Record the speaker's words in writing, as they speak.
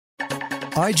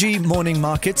IG Morning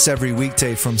Markets every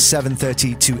weekday from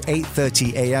 7:30 to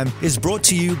 8:30 a.m. is brought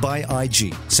to you by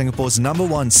IG, Singapore's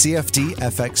 #1 CFD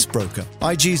FX broker.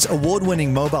 IG's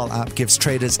award-winning mobile app gives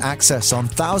traders access on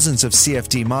thousands of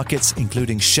CFD markets,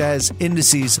 including shares,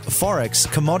 indices, forex,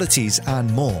 commodities, and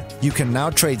more. You can now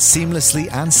trade seamlessly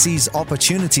and seize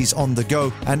opportunities on the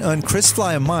go and earn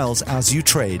KrisFlyer miles as you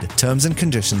trade. Terms and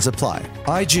conditions apply.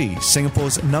 IG,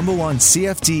 Singapore's #1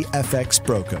 CFD FX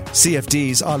broker.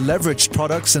 CFDs are leveraged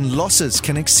products and losses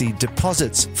can exceed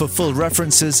deposits. For full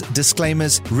references,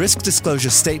 disclaimers, risk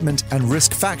disclosure statement, and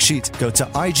risk fact sheet, go to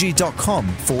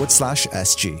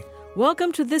ig.com/SG.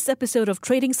 Welcome to this episode of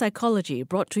Trading Psychology,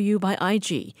 brought to you by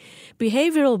IG.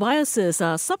 Behavioral biases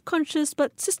are subconscious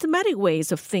but systematic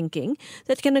ways of thinking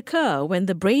that can occur when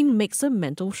the brain makes a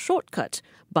mental shortcut.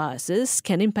 Biases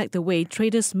can impact the way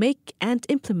traders make and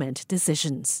implement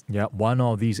decisions. Yeah, one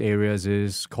of these areas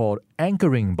is called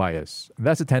anchoring bias.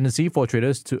 That's a tendency for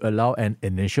traders to allow an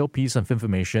initial piece of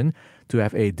information to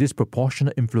have a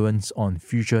disproportionate influence on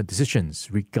future decisions,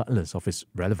 regardless of its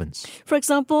relevance. For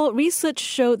example, research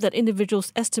showed that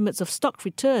individuals' estimates of stock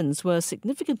returns were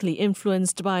significantly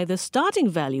influenced by the starting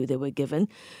value they were given,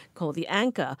 called the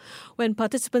anchor. When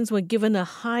participants were given a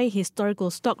high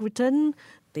historical stock return,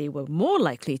 they were more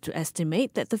likely to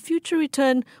estimate that the future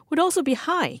return would also be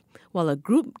high, while a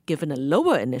group given a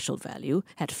lower initial value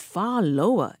had far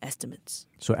lower estimates.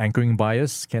 So anchoring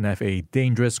bias can have a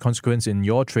dangerous consequence in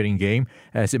your trading game,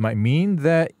 as it might mean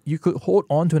that you could hold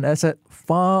on to an asset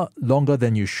far longer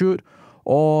than you should,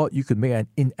 or you could make an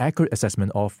inaccurate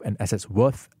assessment of an asset's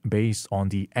worth based on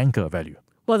the anchor value.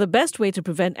 Well, the best way to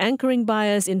prevent anchoring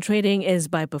bias in trading is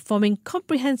by performing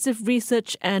comprehensive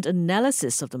research and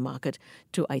analysis of the market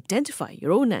to identify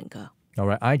your own anchor. All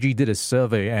right, IG did a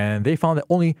survey and they found that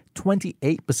only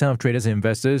 28% of traders and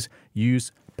investors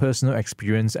use personal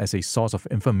experience as a source of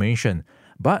information.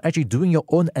 But actually doing your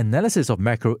own analysis of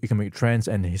macroeconomic trends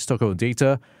and historical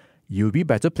data, you'll be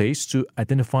better placed to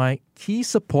identify key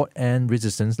support and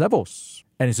resistance levels.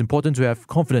 And it's important to have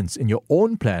confidence in your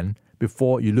own plan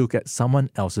before you look at someone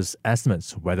else's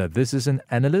estimates, whether this is an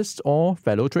analyst or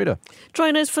fellow trader.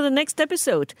 Join us for the next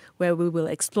episode, where we will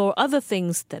explore other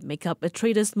things that make up a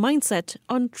trader's mindset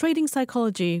on Trading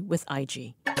Psychology with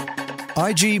IG.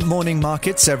 IG Morning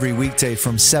Markets every weekday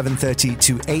from 7:30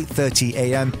 to 8:30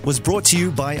 a.m. was brought to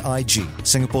you by IG,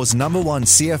 Singapore's #1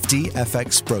 CFD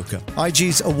FX broker.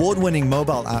 IG's award-winning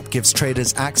mobile app gives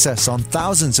traders access on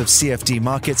thousands of CFD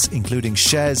markets, including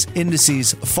shares,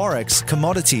 indices, forex,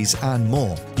 commodities, and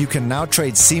more. You can now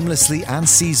trade seamlessly and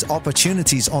seize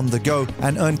opportunities on the go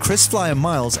and earn KrisFlyer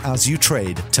miles as you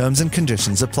trade. Terms and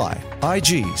conditions apply.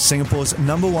 IG, Singapore's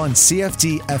 #1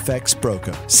 CFD FX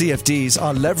broker. CFDs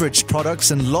are leveraged products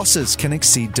and losses can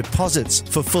exceed deposits.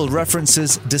 For full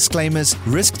references, disclaimers,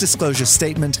 risk disclosure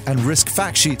statement, and risk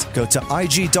fact sheet, go to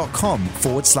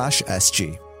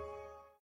ig.com/SG.